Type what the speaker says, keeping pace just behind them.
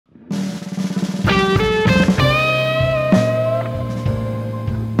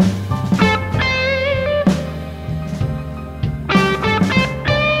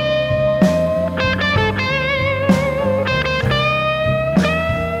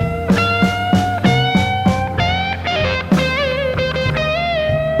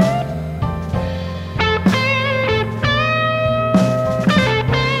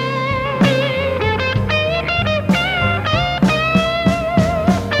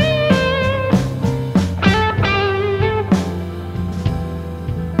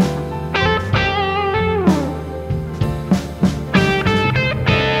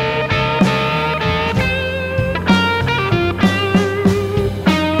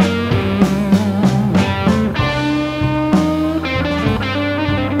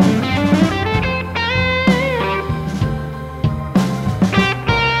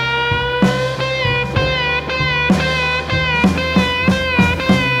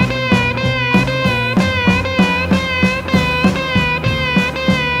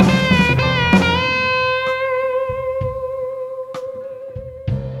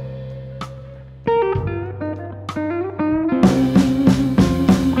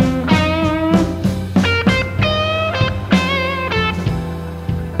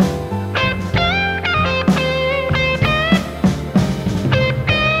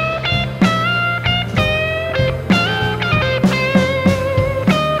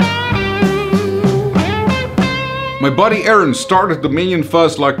My buddy Aaron started the Minion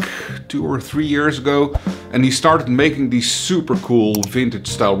Fuzz like 2 or 3 years ago, and he started making these super cool vintage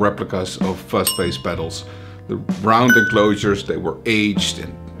style replicas of fuzz face pedals. The round enclosures, they were aged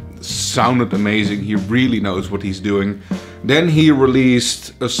and sounded amazing. He really knows what he's doing. Then he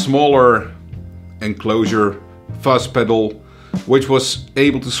released a smaller enclosure fuzz pedal, which was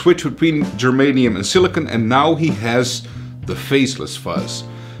able to switch between germanium and silicon, and now he has the faceless fuzz.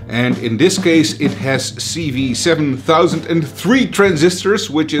 And in this case it has CV7003 transistors,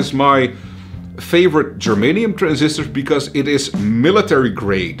 which is my favorite germanium transistors because it is military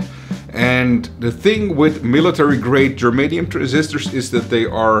grade. And the thing with military grade germanium transistors is that they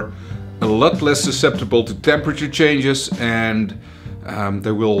are a lot less susceptible to temperature changes, and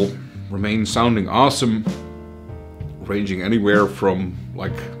they will remain sounding awesome, ranging anywhere from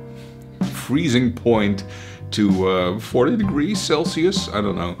like freezing point to 40 degrees Celsius. I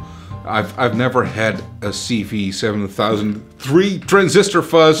don't know. I've never had a CV7003 transistor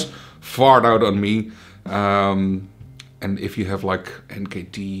fuzz fart out on me. And if you have like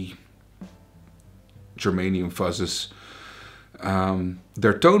NKT germanium fuzzes,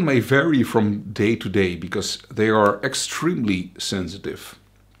 their tone may vary from day to day because they are extremely sensitive.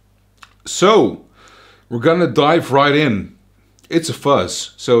 So we're gonna dive right in. It's a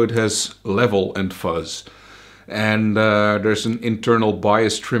fuzz, so it has level and fuzz. And there's an internal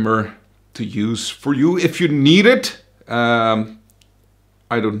bias trimmer to use for you if you need it. I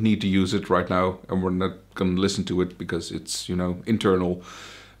don't need to use it right now, and we're not gonna listen to it because it's, you know, internal.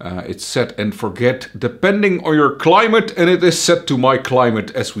 It's set and forget depending on your climate, and it is set to my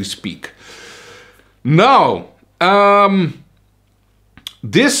climate as we speak. Now,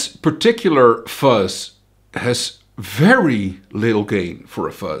 this particular fuzz has very little gain for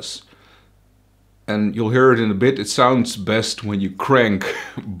a fuzz. And you'll hear it in a bit. It sounds best when you crank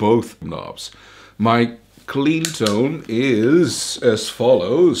both knobs. My clean tone is as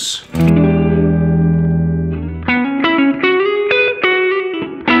follows.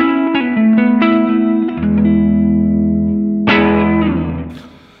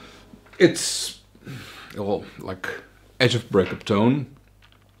 It's, well, like edge of breakup tone.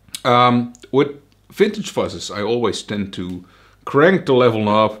 With vintage fuzzes, I always tend to crank the level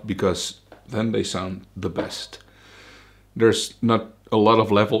knob because then they sound the best. There's not a lot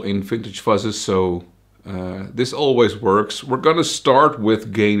of level in vintage fuzzes, so this always works. We're gonna start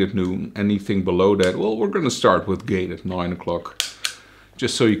with gain at noon. Anything below that, well, we're gonna start with gain at 9 o'clock,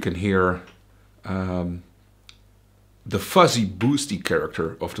 just so you can hear the fuzzy boosty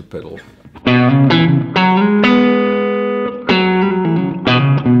character of the pedal.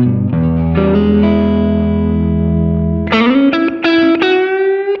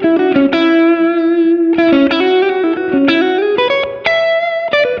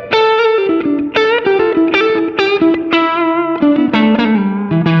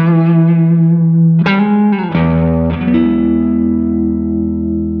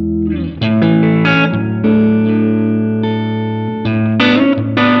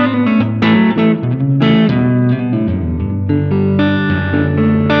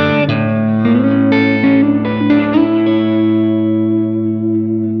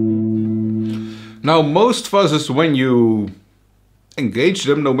 Now, most fuzzes, when you engage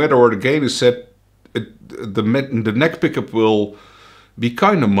them, no matter where the gain is set, the neck pickup will be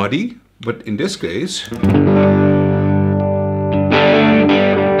kind of muddy, but in this case,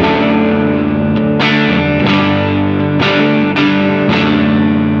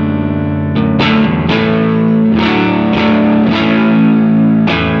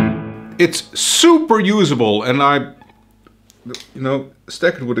 it's super usable, and I, you know,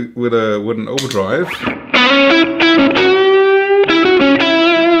 stack it with an overdrive.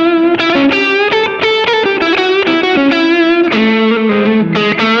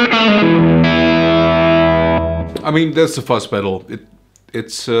 I mean, that's the fuzz pedal.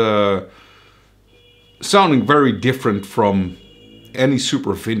 It's sounding very different from any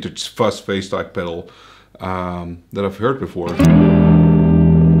super vintage fuzz face type pedal that I've heard before.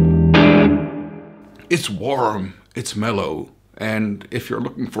 It's warm, it's mellow, and if you're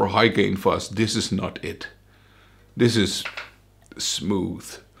looking for high gain fuzz, this is not it. This is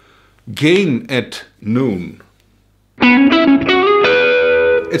smooth. Gain at noon.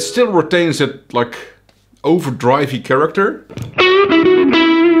 It still retains that like overdrivey character.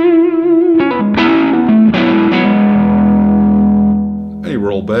 And you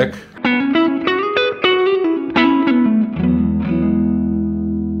roll back.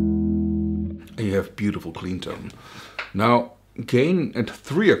 And you have beautiful clean tone. Now, gain at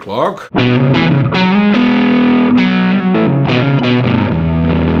 3 o'clock.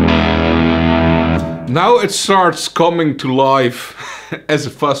 Now it starts coming to life as a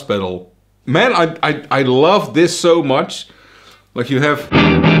fuzz pedal. Man, I love this so much. Like you have...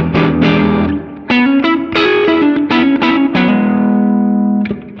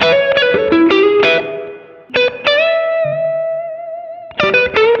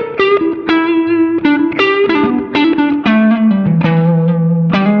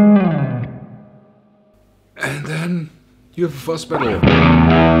 And then you have a fuzz pedal.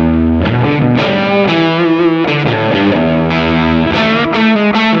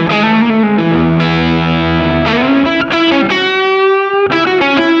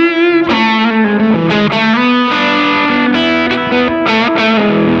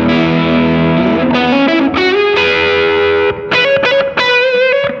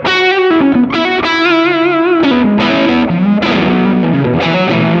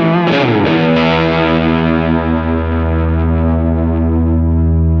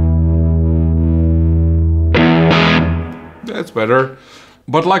 That's better.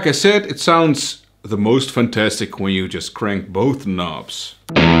 But like I said, it sounds the most fantastic when you just crank both knobs.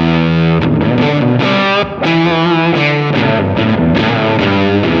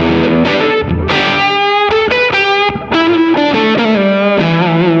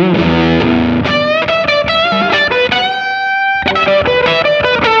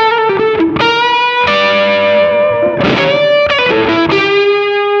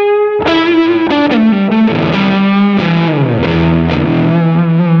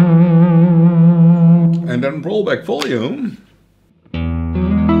 And then roll back volume.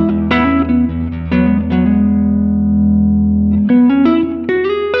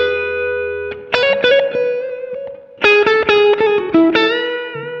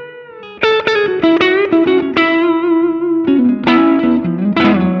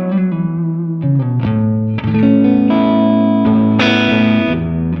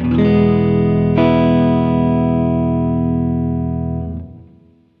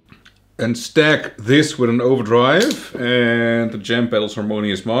 And stack this with an overdrive and the Jam Pedals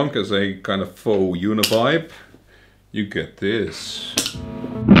Harmonious Monk as a kind of faux univibe. You get this.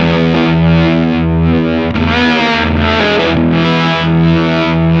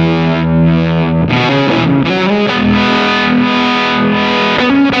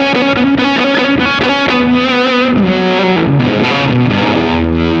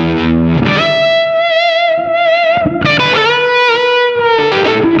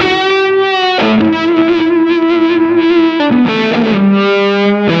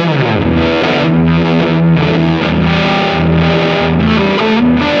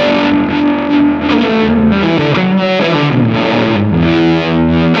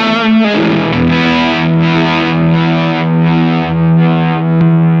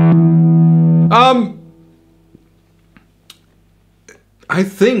 I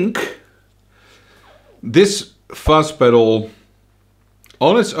think this fuzz pedal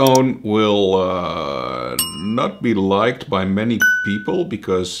on its own will not be liked by many people,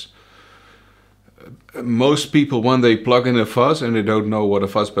 because most people, when they plug in a fuzz and they don't know what a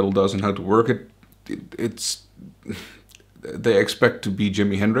fuzz pedal does and how to work it, they expect to be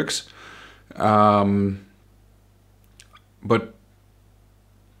Jimi Hendrix. But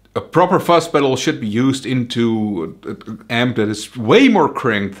a proper fuzz pedal should be used into an amp that is way more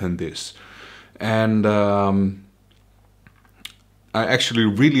cranked than this. And I actually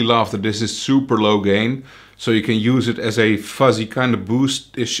really love that this is super low gain, so you can use it as a fuzzy kind of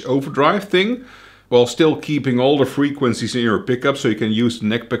boost-ish overdrive thing, while still keeping all the frequencies in your pickup, so you can use the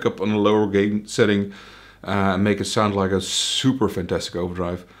neck pickup on a lower gain setting and make it sound like a super fantastic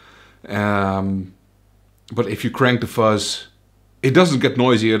overdrive. But if you crank the fuzz, it doesn't get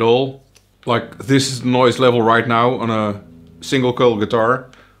noisy at all. Like, this is the noise level right now on a single coil guitar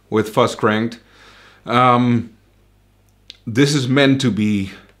with fuzz cranked. This is meant to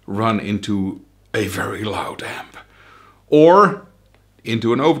be run into a very loud amp, or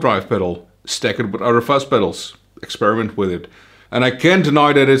into an overdrive pedal. Stack it with other fuzz pedals. Experiment with it. And I can't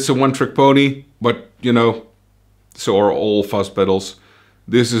deny that it's a one-trick pony, but you know, so are all fuzz pedals.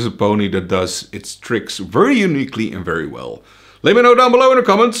 This is a pony that does its tricks very uniquely and very well. Let me know down below in the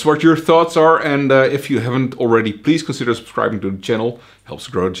comments what your thoughts are, and if you haven't already, please consider subscribing to the channel. Helps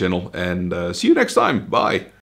grow the channel, and see you next time. Bye!